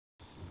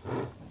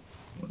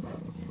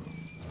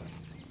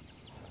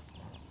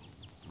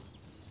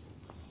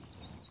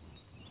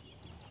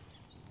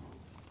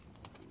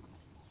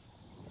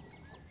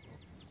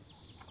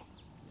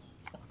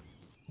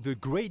The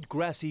Great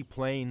Grassy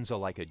Plains are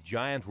like a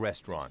giant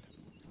restaurant.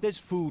 There's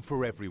food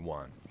for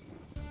everyone.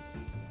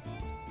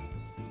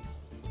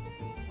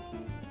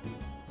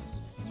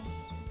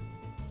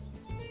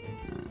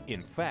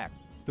 In fact,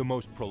 the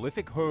most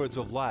prolific herds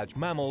of large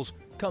mammals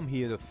come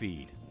here to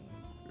feed.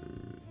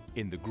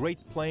 In the Great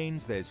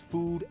Plains, there's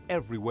food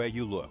everywhere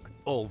you look,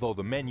 although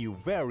the menu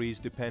varies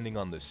depending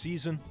on the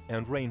season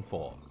and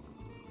rainfall.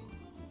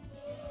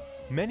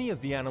 Many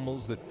of the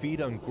animals that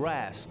feed on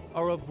grass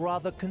are of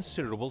rather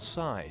considerable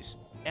size: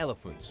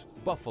 elephants,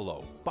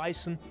 buffalo,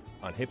 bison,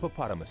 and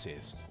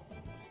hippopotamuses.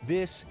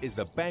 This is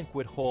the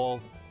banquet hall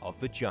of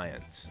the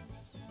giants.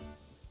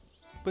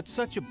 But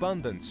such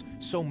abundance,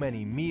 so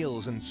many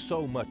meals, and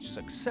so much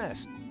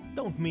success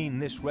don't mean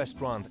this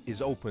restaurant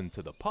is open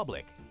to the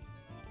public.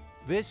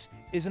 This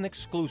is an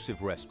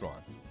exclusive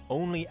restaurant.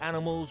 Only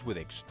animals with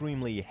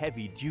extremely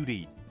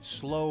heavy-duty,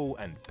 slow,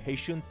 and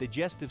patient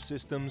digestive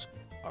systems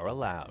are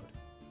allowed.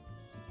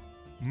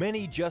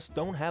 Many just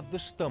don't have the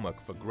stomach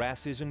for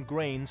grasses and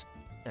grains,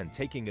 and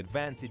taking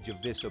advantage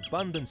of this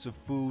abundance of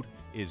food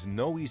is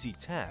no easy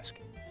task,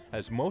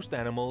 as most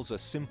animals are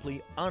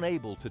simply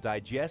unable to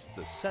digest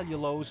the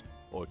cellulose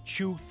or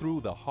chew through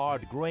the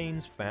hard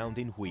grains found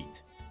in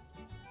wheat.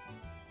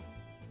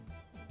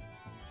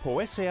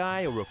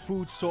 Poaceae are a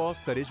food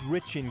source that is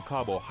rich in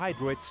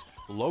carbohydrates,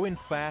 low in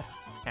fat,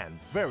 and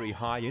very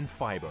high in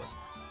fiber.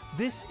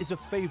 This is a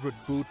favorite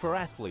food for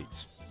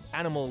athletes,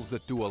 animals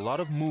that do a lot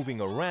of moving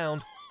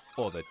around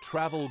or that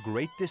travel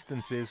great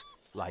distances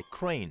like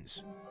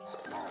cranes.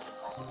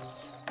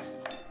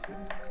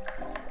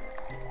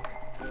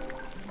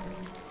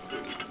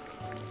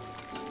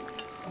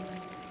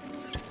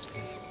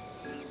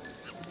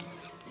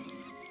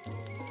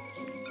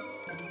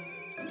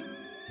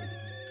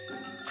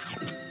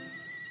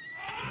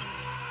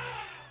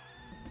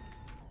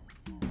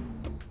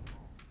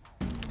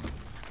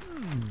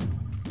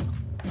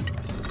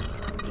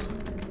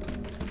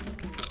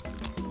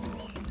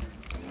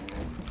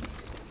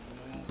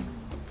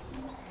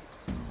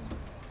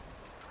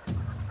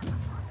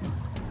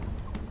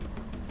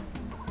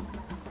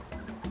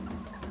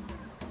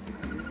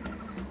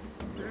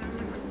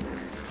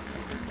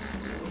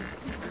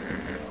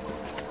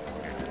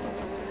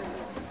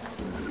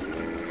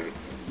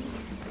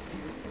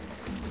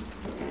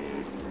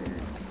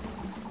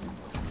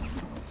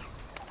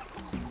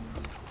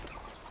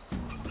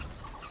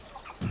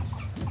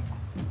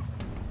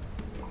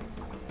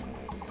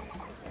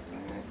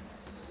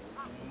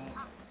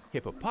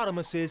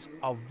 Hippopotamuses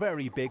are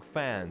very big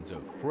fans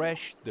of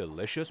fresh,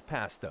 delicious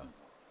pasta.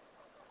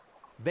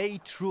 They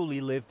truly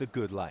live the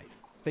good life.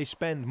 They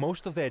spend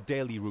most of their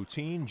daily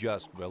routine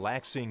just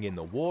relaxing in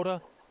the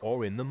water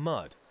or in the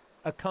mud,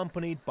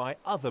 accompanied by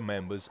other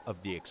members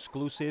of the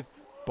exclusive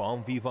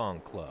Bon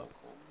Vivant Club.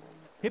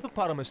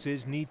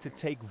 Hippopotamuses need to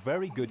take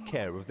very good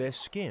care of their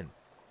skin,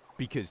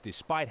 because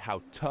despite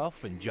how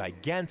tough and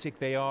gigantic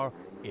they are,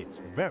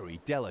 it's very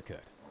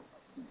delicate.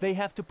 They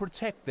have to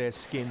protect their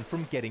skin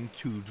from getting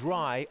too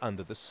dry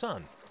under the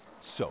sun,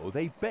 so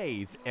they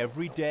bathe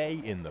every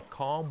day in the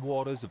calm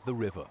waters of the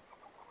river.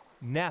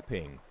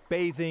 Napping,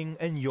 bathing,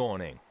 and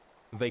yawning.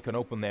 They can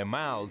open their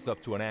mouths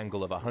up to an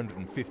angle of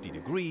 150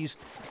 degrees.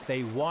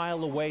 They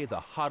while away the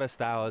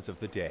hottest hours of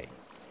the day.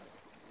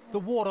 The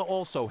water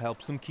also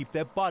helps them keep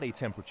their body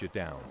temperature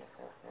down.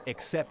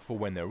 Except for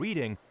when they're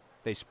eating,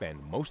 they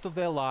spend most of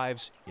their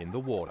lives in the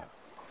water.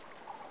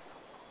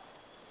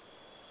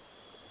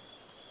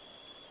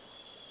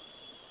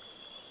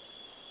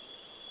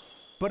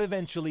 But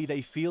eventually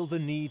they feel the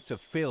need to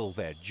fill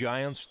their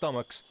giant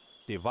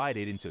stomachs,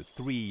 divided into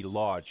 3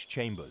 large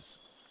chambers.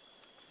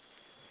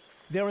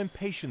 They're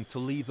impatient to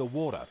leave the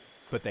water,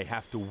 but they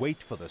have to wait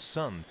for the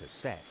sun to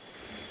set.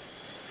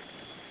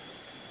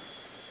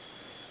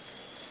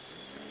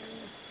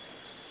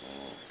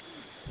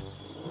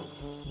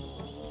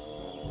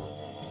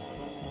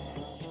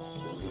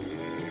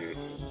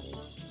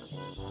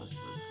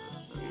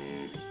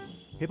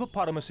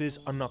 Hippopotamuses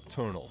are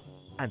nocturnal,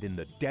 and in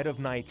the dead of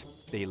night,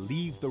 they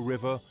leave the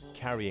river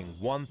carrying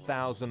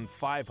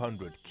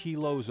 1,500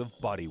 kilos of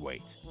body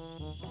weight.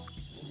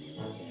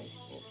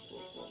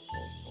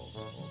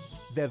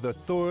 They're the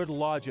 3rd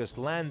largest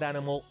land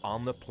animal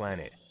on the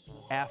planet,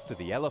 after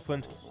the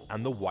elephant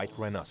and the white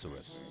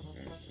rhinoceros.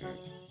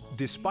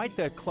 Despite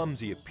their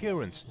clumsy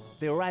appearance,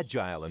 they're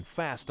agile and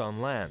fast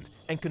on land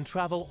and can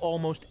travel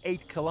almost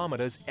 8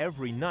 kilometers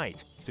every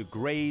night to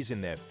graze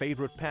in their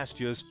favorite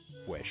pastures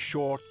where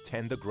short,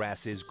 tender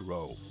grasses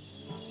grow.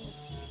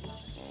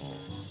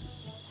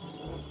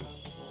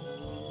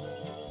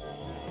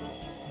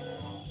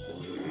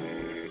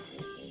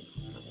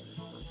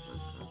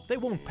 They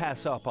won't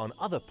pass up on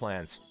other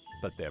plants,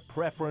 but their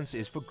preference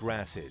is for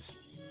grasses.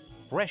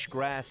 Fresh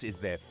grass is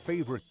their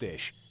favorite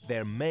dish,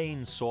 their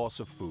main source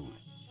of food.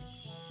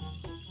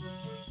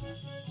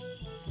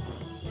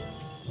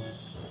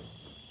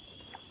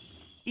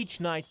 Each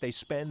night they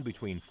spend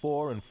between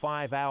 4 and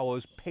 5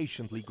 hours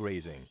patiently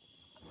grazing.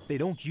 They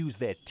don't use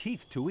their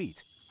teeth to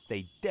eat.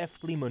 They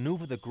deftly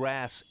maneuver the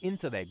grass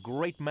into their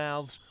great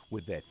mouths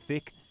with their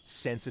thick,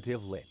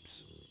 sensitive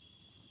lips.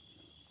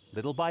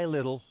 Little by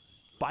little,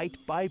 bite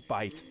by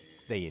bite,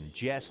 they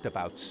ingest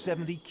about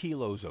 70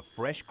 kilos of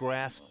fresh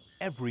grass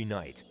every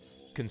night,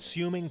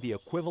 consuming the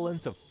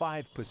equivalent of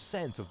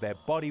 5% of their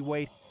body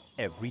weight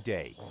every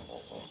day.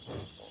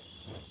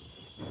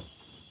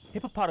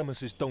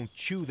 Hippopotamuses don't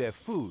chew their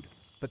food,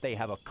 but they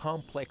have a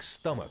complex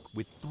stomach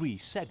with 3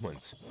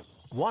 segments,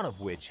 one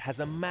of which has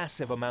a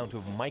massive amount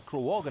of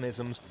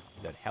microorganisms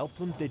that help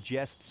them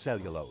digest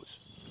cellulose.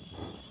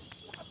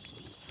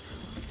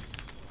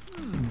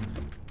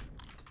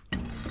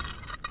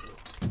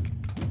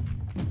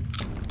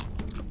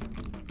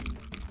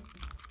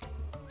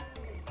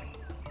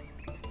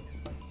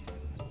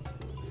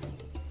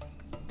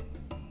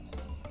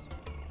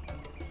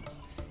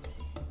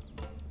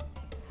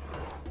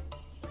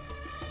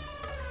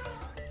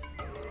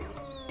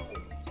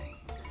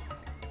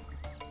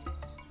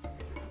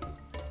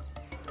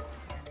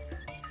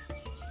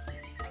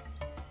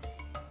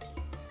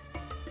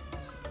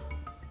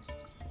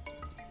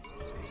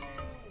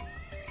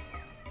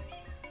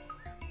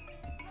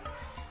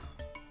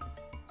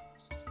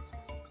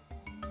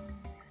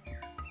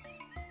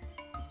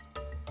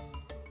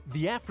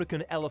 The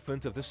African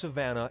elephant of the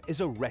savanna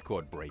is a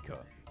record breaker.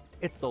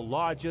 It's the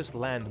largest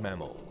land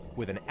mammal,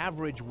 with an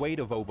average weight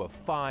of over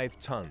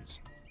 5 tons,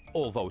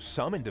 although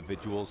some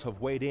individuals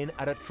have weighed in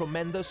at a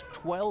tremendous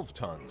 12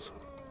 tons.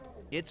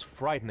 It's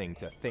frightening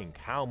to think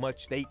how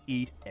much they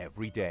eat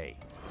every day.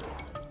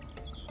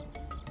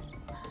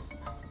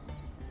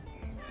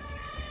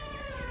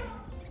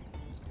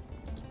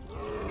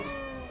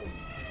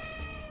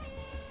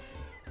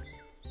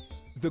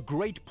 The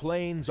Great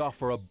Plains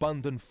offer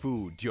abundant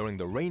food during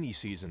the rainy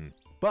season,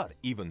 but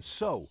even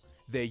so,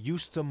 they're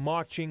used to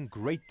marching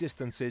great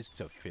distances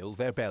to fill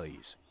their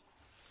bellies.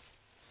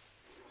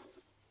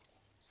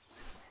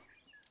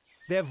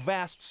 Their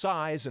vast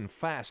size and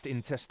fast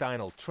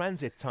intestinal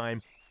transit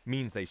time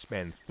means they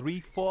spend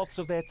 3/4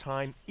 of their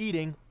time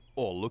eating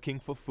or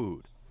looking for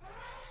food.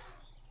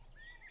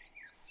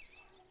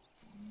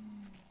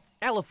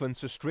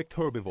 Elephants are strict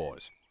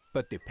herbivores,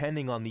 but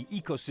depending on the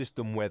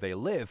ecosystem where they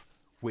live,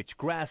 which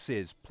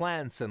grasses,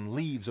 plants, and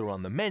leaves are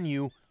on the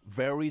menu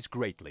varies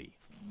greatly.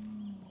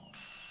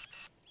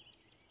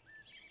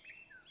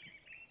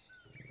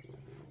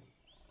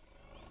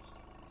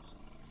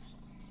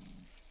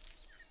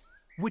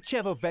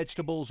 Whichever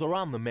vegetables are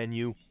on the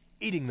menu,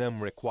 eating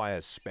them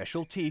requires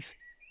special teeth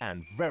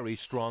and very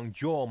strong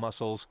jaw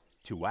muscles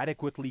to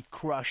adequately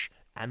crush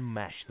and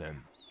mash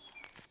them.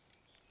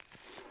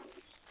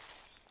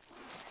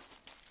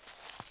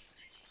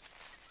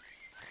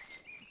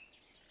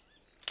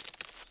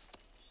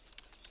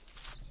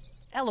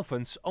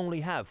 Elephants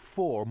only have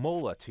 4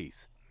 molar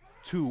teeth,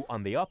 2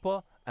 on the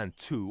upper and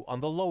 2 on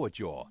the lower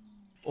jaw,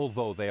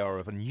 although they are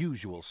of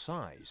unusual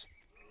size.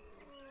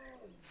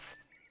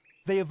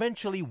 They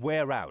eventually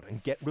wear out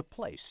and get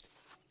replaced.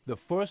 The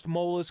first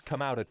molars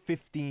come out at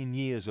 15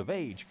 years of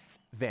age,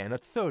 then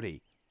at 30,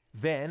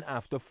 then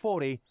after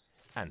 40,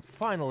 and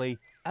finally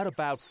at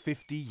about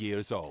 50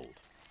 years old.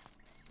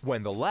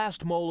 When the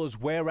last molars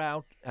wear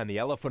out and the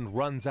elephant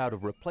runs out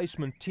of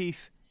replacement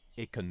teeth,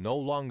 it can no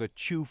longer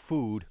chew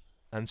food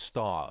and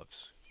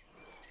starves.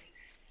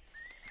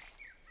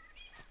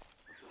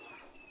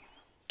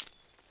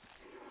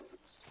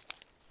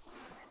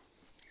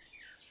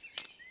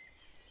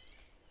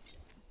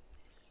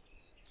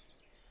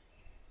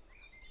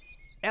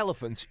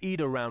 Elephants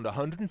eat around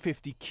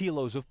 150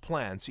 kilos of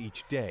plants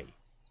each day,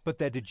 but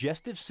their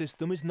digestive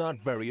system is not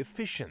very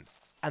efficient,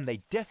 and they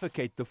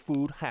defecate the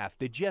food half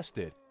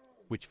digested,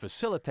 which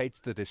facilitates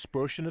the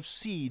dispersion of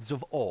seeds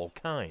of all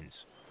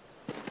kinds.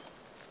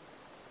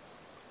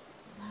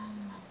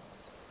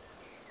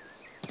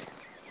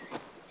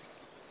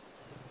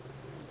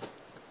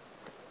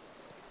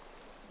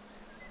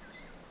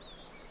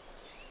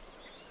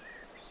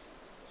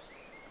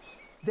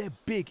 They're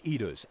big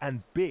eaters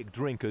and big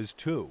drinkers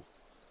too.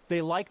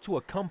 They like to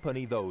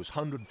accompany those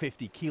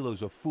 150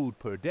 kilos of food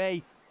per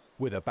day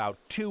with about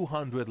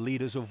 200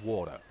 liters of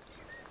water.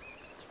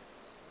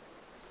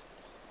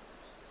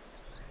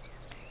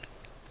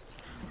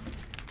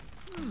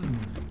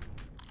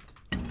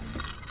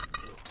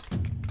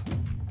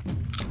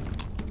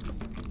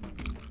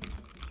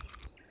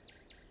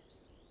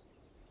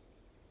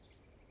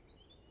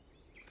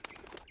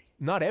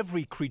 Not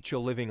every creature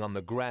living on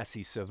the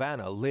grassy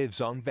savanna lives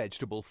on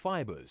vegetable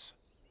fibers.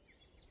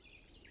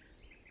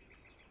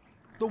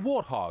 The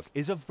warthog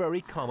is a very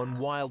common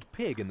wild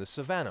pig in the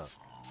savanna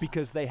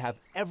because they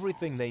have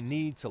everything they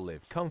need to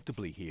live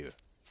comfortably here.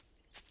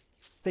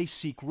 They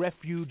seek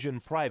refuge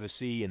and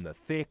privacy in the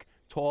thick,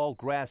 tall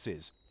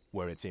grasses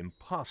where it's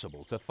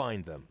impossible to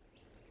find them.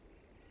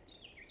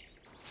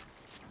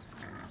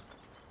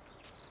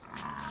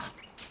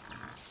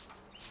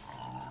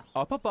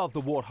 Up above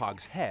the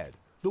warthog's head,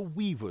 the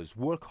weavers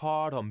work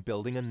hard on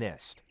building a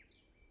nest.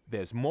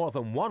 There's more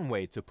than one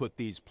way to put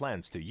these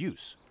plants to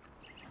use.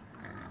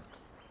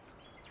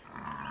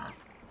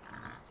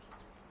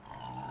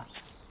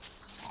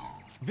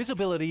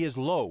 Visibility is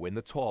low in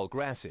the tall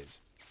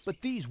grasses, But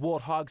these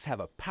warthogs have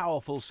a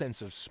powerful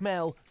sense of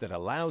smell that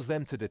allows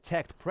them to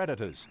detect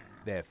predators,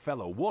 their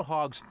fellow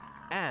warthogs,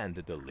 and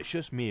a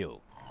delicious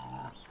meal.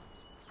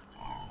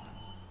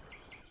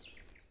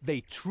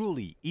 They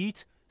truly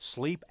eat,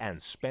 sleep,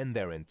 and spend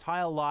their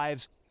entire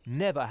lives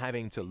never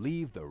having to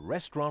leave the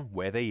restaurant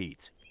where they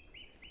eat.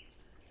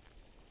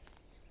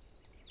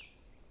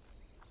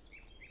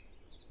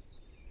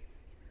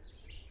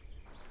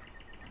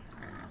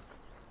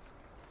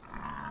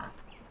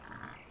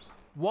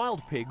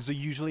 Wild pigs are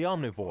usually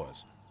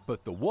omnivores,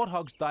 but the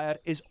warthog's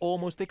diet is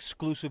almost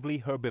exclusively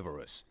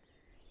herbivorous.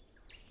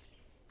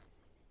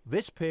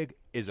 This pig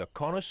is a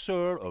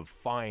connoisseur of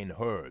fine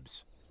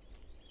herbs.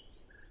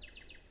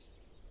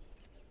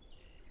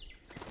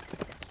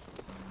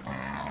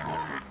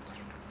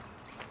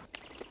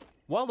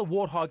 While the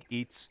warthog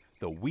eats,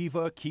 the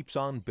weaver keeps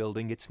on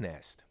building its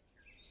nest.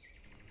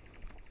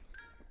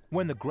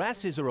 When the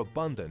grasses are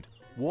abundant,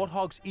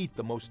 warthogs eat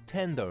the most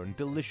tender and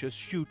delicious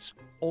shoots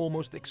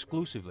almost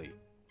exclusively.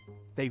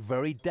 They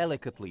very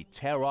delicately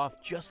tear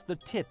off just the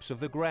tips of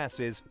the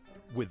grasses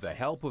with the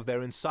help of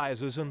their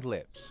incisors and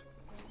lips.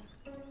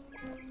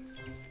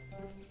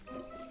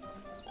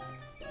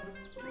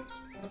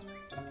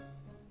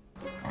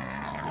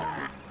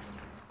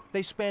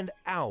 They spend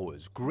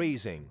hours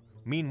grazing,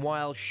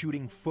 meanwhile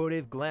shooting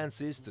furtive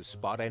glances to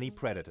spot any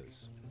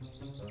predators.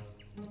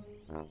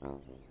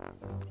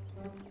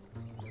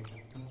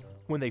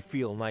 When they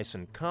feel nice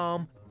and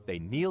calm, they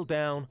kneel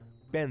down,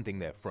 bending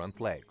their front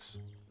legs.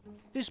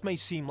 This may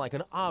seem like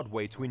an odd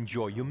way to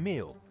enjoy your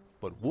meal,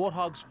 but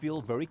warthogs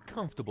feel very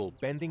comfortable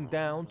bending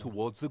down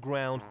towards the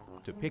ground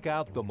to pick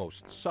out the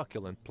most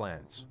succulent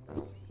plants.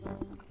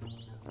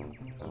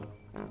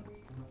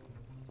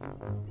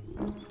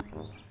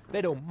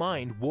 They don't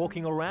mind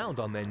walking around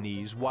on their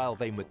knees while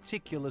they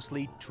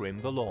meticulously trim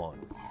the lawn.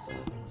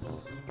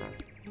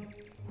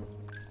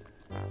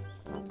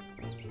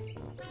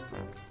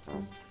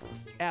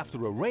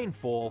 After a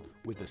rainfall,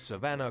 with the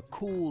savanna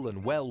cool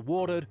and well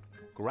watered,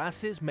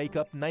 grasses make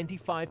up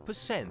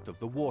 95% of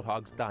the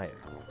warthog's diet.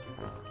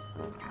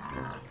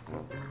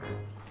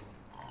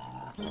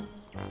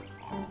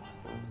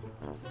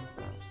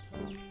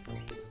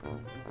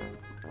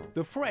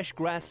 The fresh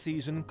grass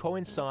season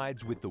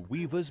coincides with the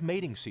weaver's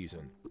mating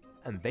season,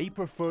 and they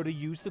prefer to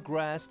use the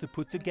grass to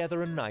put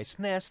together a nice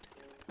nest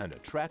and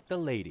attract a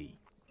lady.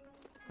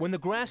 When the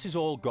grass is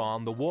all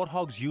gone, the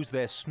warthogs use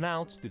their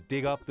snouts to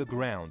dig up the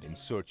ground in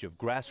search of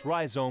grass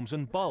rhizomes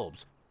and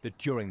bulbs that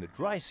during the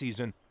dry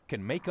season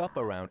can make up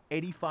around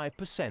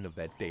 85% of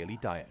their daily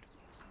diet.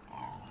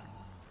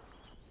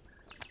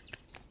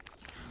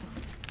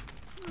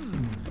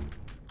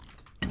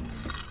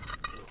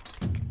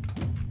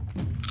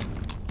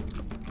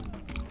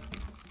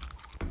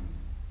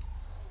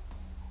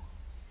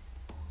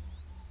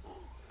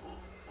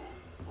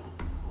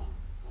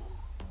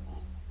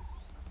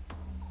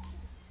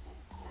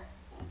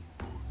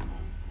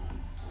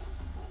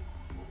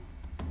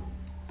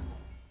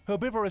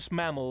 Herbivorous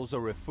mammals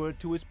are referred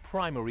to as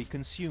primary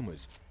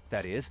consumers,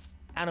 that is,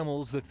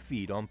 animals that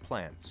feed on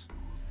plants.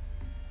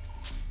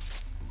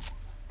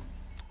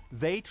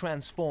 They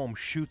transform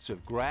shoots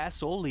of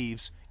grass or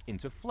leaves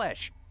into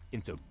flesh,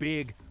 into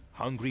big,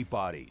 hungry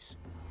bodies.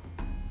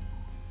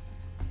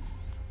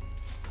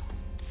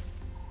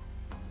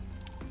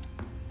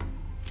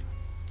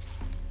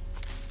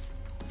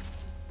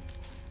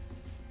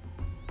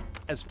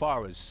 As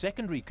far as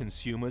secondary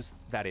consumers,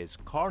 that is,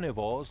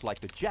 carnivores like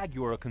the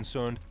jaguar are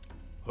concerned,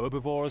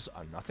 herbivores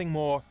are nothing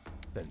more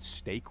than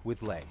steak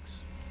with legs.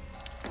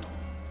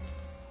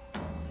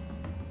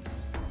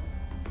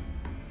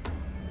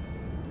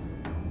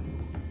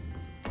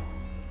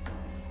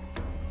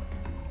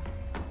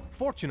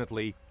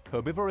 Fortunately,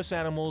 herbivorous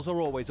animals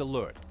are always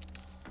alert.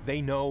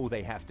 They know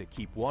they have to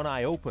keep one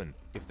eye open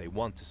if they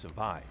want to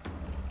survive.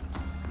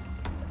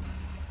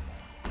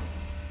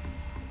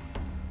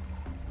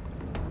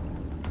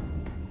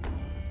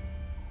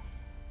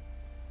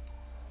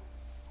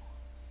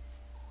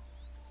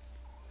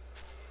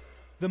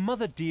 The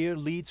mother deer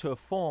leads her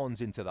fawns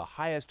into the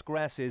highest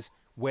grasses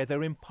where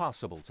they're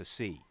impossible to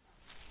see.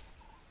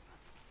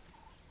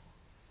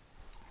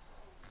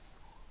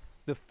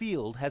 The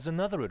field has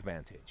another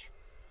advantage.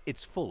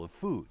 It's full of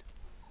food.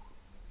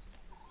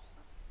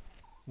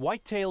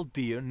 White-tailed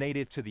deer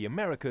native to the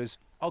Americas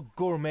are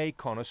gourmet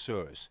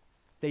connoisseurs.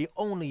 They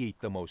only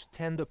eat the most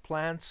tender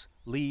plants,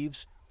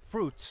 leaves,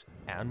 fruits,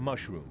 and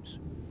mushrooms.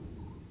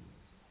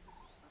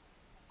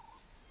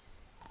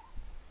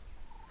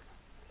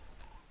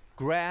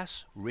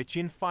 Grass, rich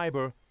in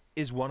fiber,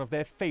 is one of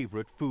their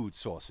favorite food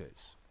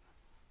sources.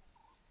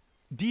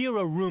 Deer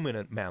are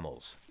ruminant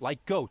mammals,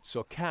 like goats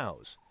or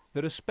cows,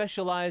 that are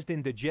specialized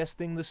in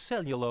digesting the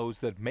cellulose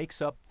that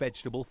makes up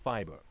vegetable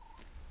fiber.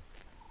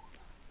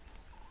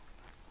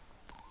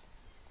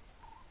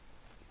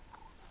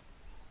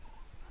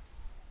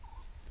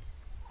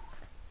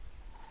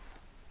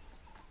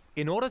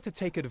 In order to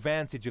take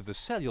advantage of the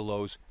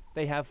cellulose,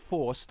 they have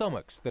 4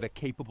 stomachs that are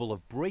capable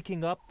of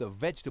breaking up the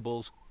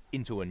vegetables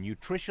into a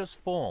nutritious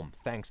form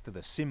thanks to the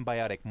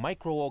symbiotic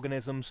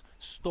microorganisms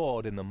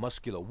stored in the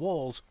muscular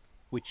walls,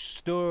 which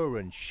stir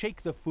and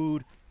shake the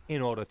food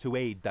in order to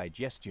aid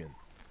digestion.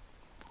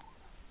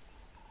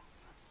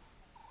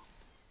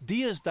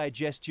 Deer's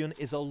digestion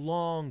is a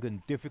long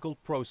and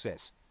difficult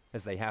process,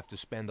 as they have to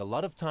spend a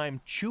lot of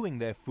time chewing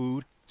their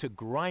food to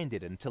grind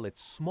it until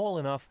it's small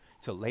enough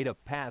to later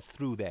pass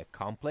through their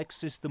complex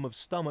system of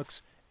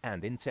stomachs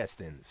and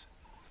intestines.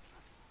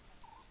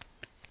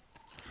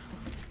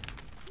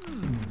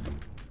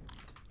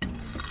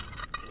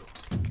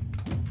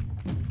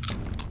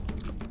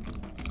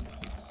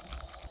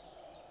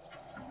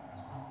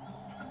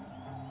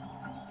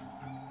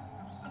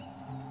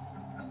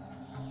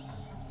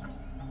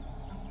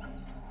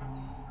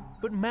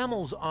 But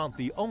mammals aren't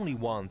the only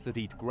ones that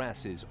eat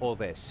grasses or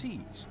their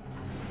seeds.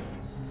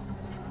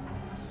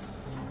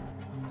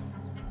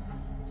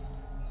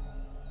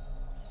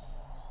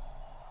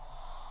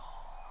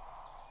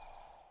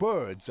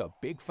 Birds are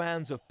big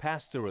fans of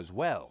pasture as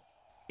well.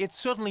 It's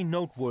certainly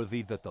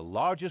noteworthy that the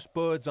largest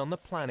birds on the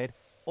planet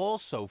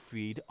also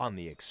feed on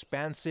the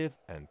expansive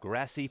and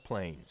grassy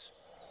plains.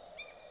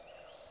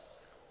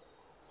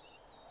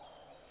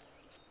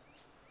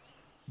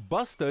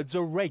 Bustards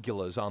are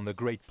regulars on the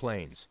Great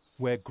Plains,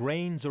 where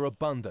grains are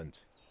abundant.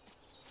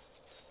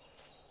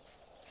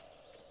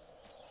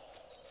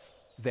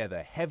 They're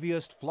the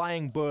heaviest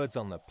flying birds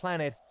on the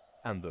planet,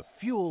 and the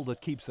fuel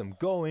that keeps them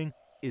going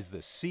is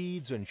the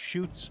seeds and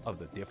shoots of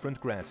the different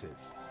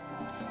grasses.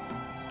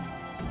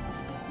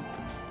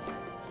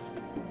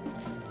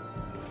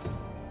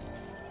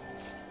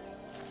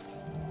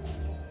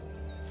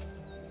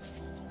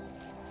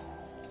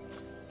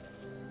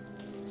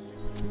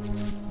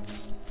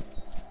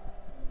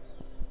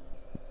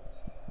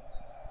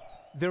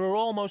 There are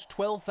almost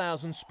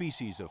 12,000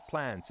 species of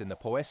plants in the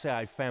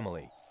Poaceae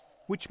family,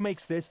 which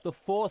makes this the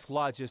fourth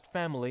largest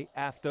family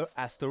after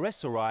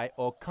Asteraceae,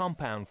 or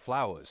compound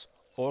flowers,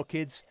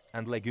 orchids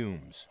and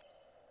legumes.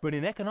 But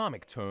in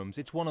economic terms,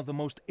 it's one of the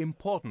most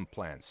important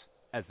plants,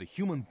 as the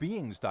human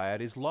being's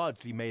diet is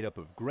largely made up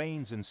of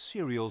grains and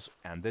cereals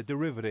and their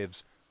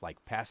derivatives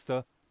like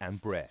pasta and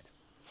bread.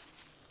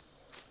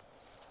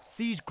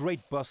 These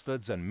great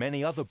bustards and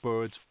many other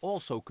birds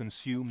also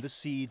consume the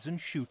seeds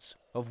and shoots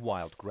of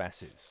wild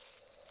grasses.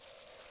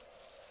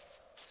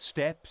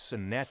 Steppes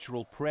and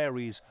natural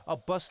prairies are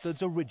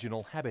bustards'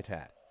 original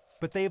habitat,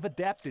 but they have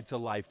adapted to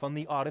life on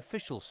the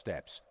artificial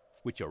steppes,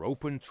 which are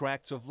open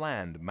tracts of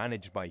land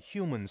managed by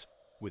humans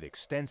with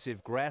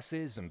extensive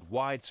grasses and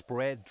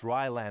widespread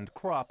dryland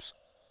crops,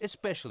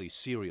 especially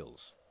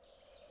cereals.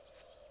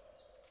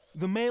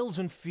 The males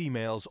and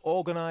females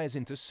organize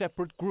into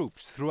separate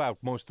groups throughout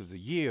most of the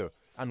year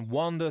and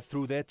wander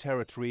through their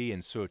territory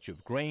in search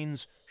of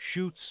grains,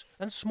 shoots,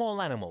 and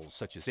small animals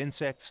such as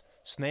insects,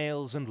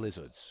 snails, and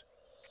lizards.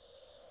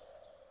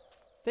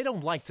 They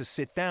don't like to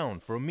sit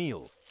down for a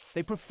meal.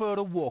 They prefer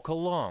to walk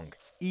along,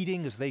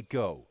 eating as they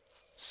go,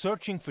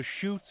 searching for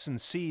shoots and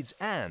seeds,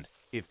 and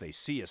if they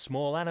see a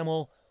small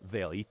animal,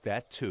 they'll eat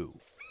that too.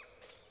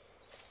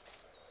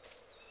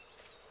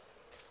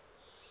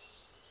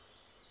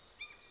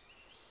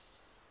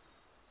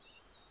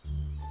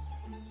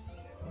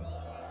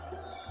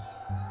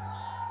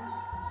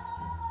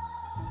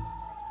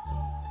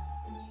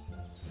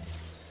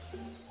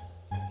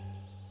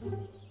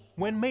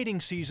 When mating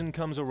season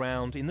comes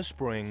around in the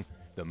spring,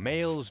 the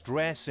males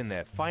dress in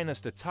their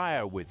finest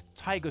attire with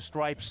tiger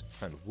stripes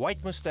and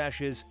white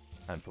mustaches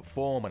and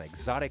perform an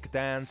exotic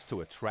dance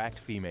to attract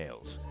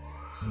females.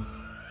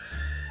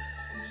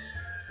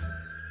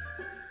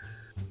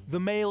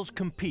 The males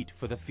compete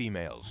for the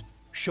females,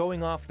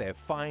 showing off their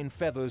fine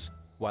feathers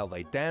while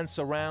they dance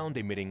around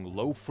emitting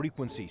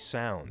low-frequency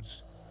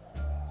sounds.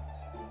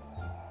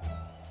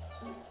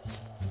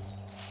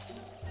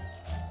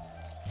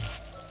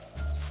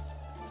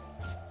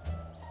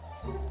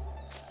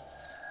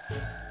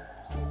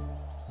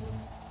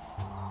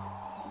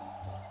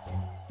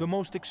 The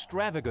most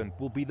extravagant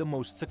will be the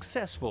most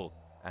successful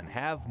and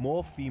have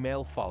more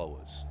female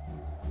followers.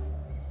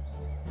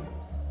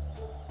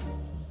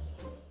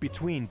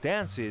 Between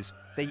dances,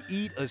 they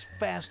eat as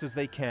fast as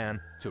they can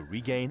to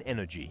regain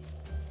energy.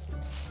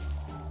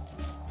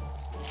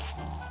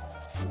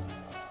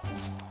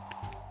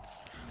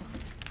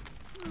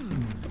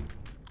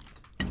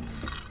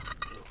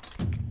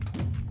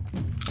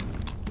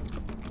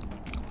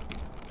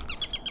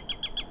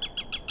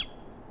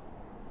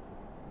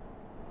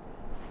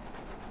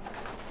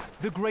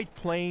 The Great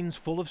Plains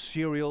full of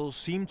cereals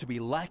seem to be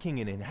lacking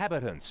in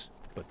inhabitants,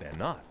 but they're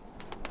not.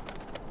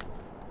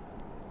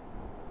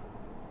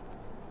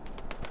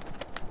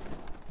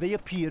 They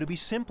appear to be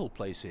simple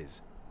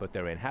places, but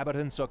their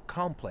inhabitants are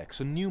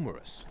complex and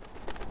numerous.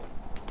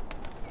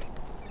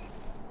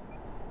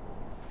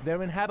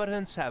 Their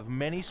inhabitants have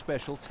many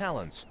special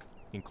talents,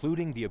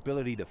 including the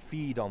ability to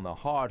feed on the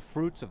hard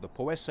fruits of the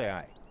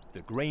Poaceae,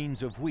 the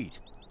grains of wheat,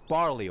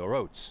 barley or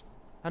oats,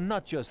 and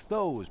not just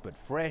those, but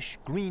fresh,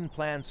 green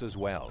plants as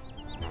well.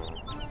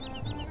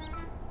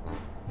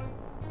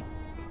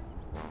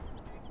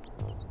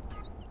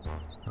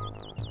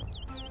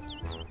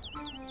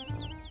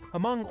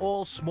 Among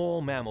all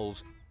small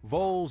mammals,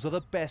 voles are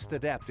the best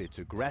adapted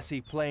to grassy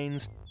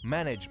plains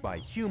managed by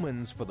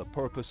humans for the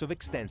purpose of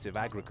extensive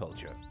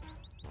agriculture.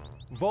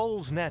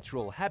 Voles'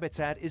 natural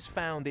habitat is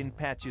found in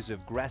patches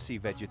of grassy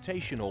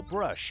vegetation or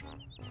brush,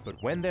 but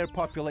when their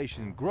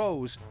population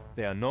grows,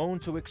 they are known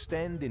to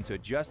extend into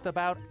just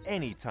about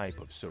any type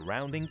of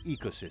surrounding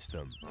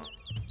ecosystem.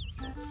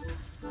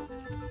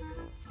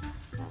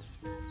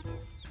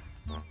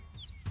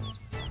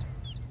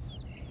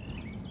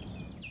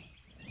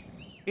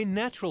 In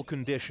natural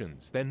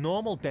conditions, their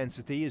normal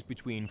density is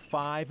between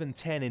 5 and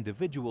 10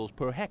 individuals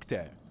per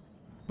hectare.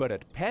 But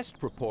at pest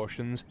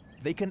proportions,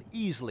 they can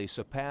easily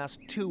surpass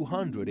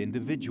 200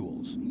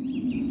 individuals.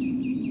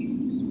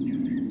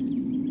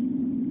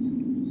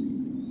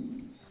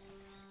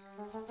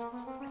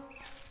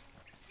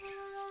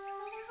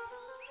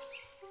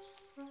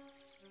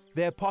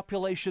 Their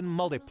population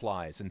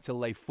multiplies until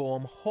they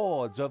form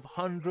hordes of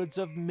hundreds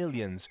of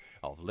millions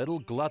of little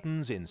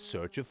gluttons in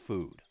search of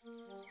food.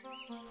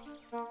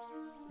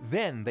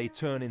 Then they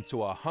turn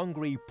into a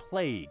hungry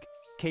plague,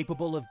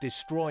 capable of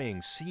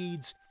destroying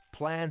seeds,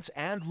 plants,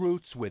 and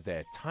roots with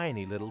their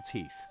tiny little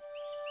teeth.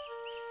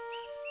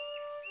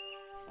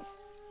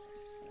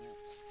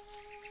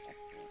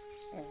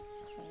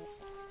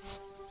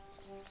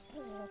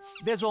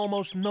 There's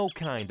almost no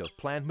kind of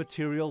plant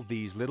material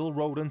these little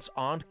rodents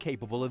aren't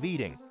capable of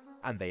eating,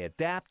 and they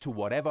adapt to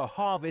whatever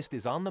harvest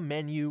is on the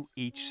menu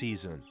each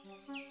season.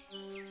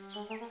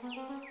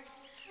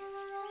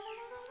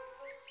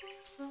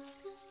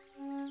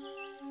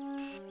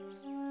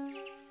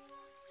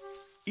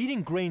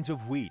 Eating grains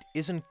of wheat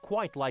isn't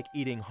quite like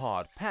eating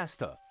hard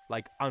pasta,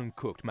 like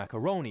uncooked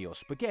macaroni or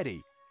spaghetti,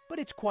 but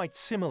it's quite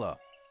similar,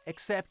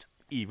 except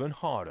even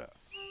harder.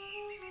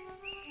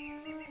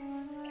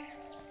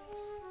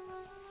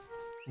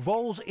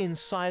 Voles'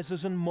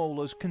 incisors and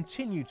molars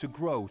continue to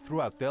grow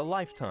throughout their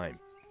lifetime,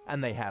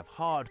 and they have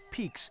hard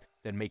peaks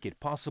that make it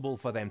possible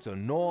for them to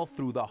gnaw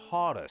through the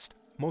hardest,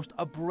 most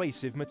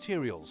abrasive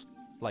materials,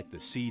 like the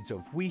seeds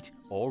of wheat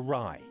or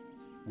rye.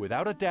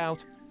 Without a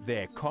doubt,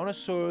 they're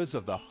connoisseurs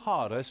of the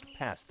hardest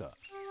pasta.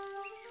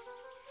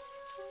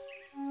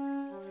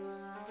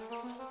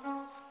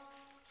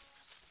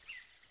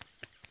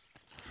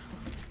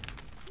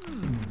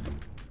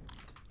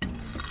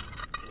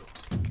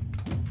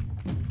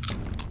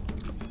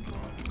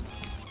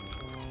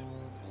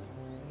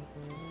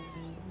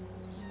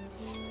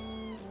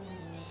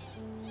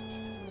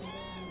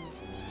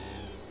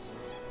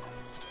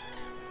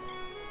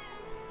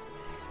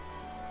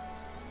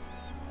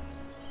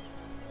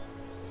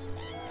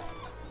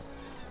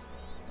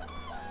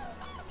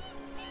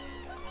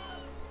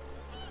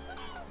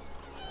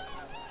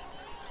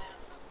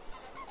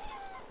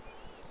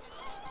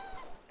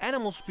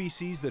 Animal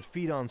species that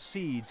feed on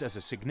seeds as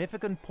a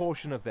significant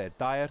portion of their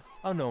diet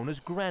are known as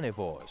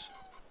granivores.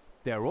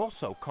 They're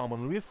also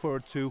commonly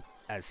referred to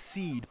as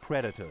seed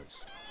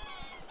predators.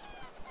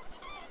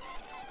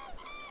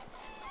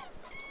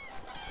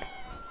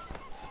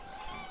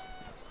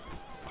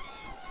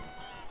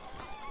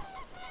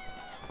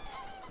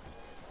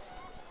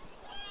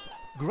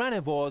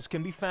 Granivores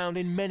can be found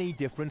in many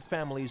different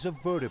families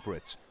of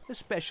vertebrates,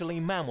 especially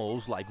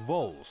mammals like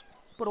voles,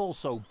 but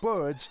also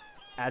birds,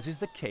 as is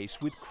the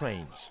case with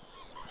cranes.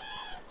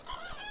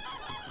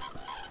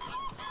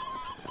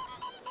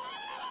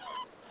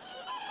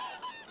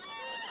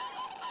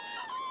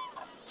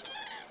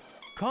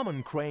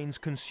 Common cranes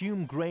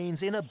consume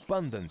grains in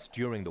abundance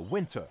during the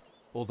winter,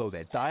 although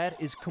their diet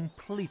is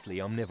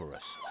completely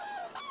omnivorous.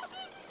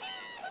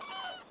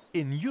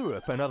 In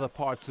Europe and other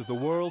parts of the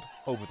world,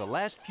 over the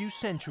last few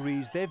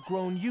centuries, they've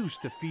grown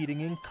used to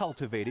feeding in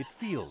cultivated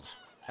fields,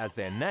 as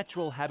their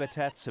natural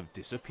habitats have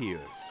disappeared.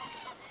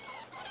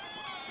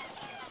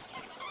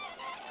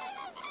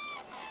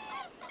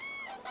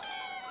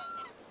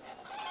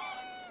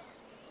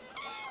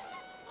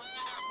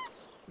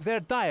 Their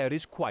diet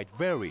is quite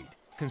varied,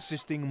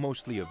 consisting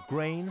mostly of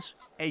grains,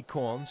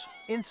 acorns,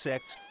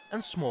 insects,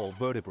 and small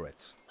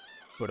vertebrates.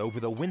 But over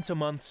the winter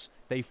months,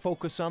 they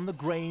focus on the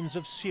grains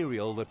of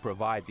cereal that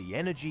provide the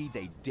energy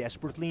they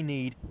desperately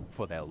need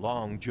for their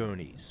long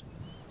journeys.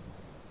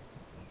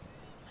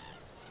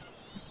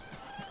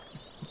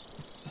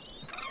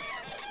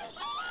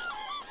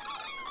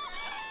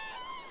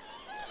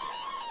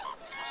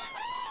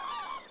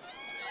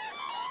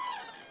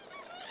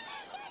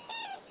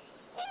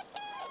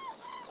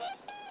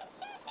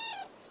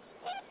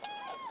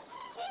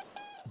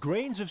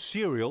 Grains of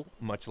cereal,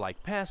 much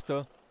like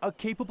pasta, are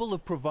capable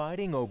of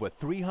providing over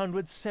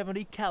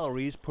 370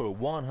 calories per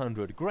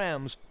 100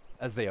 grams,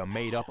 as they are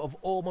made up of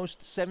almost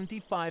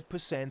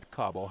 75%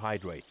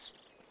 carbohydrates.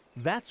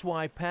 That's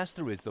why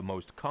pasta is the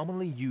most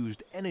commonly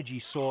used energy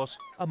source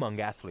among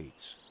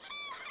athletes.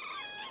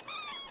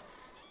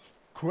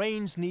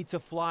 Cranes need to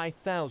fly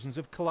thousands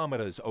of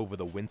kilometers over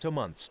the winter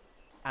months,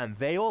 and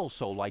they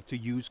also like to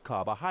use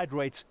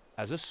carbohydrates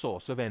as a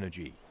source of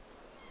energy.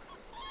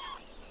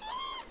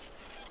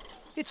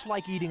 It's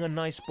like eating a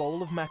nice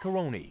bowl of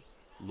macaroni,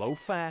 low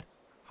fat,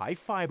 high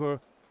fiber,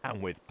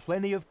 and with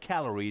plenty of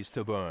calories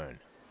to burn.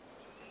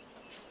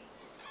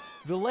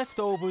 The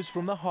leftovers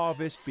from the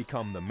harvest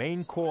become the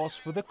main course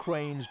for the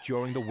cranes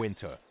during the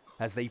winter,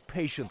 as they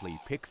patiently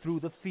pick through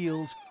the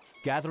fields,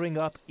 gathering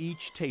up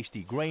each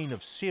tasty grain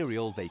of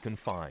cereal they can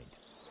find.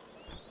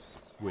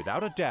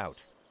 Without a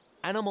doubt,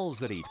 animals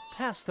that eat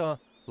pasta,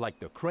 like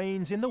the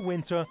cranes in the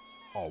winter,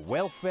 are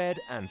well fed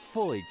and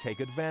fully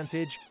take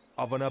advantage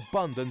of an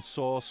abundant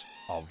source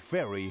of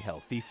very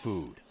healthy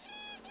food.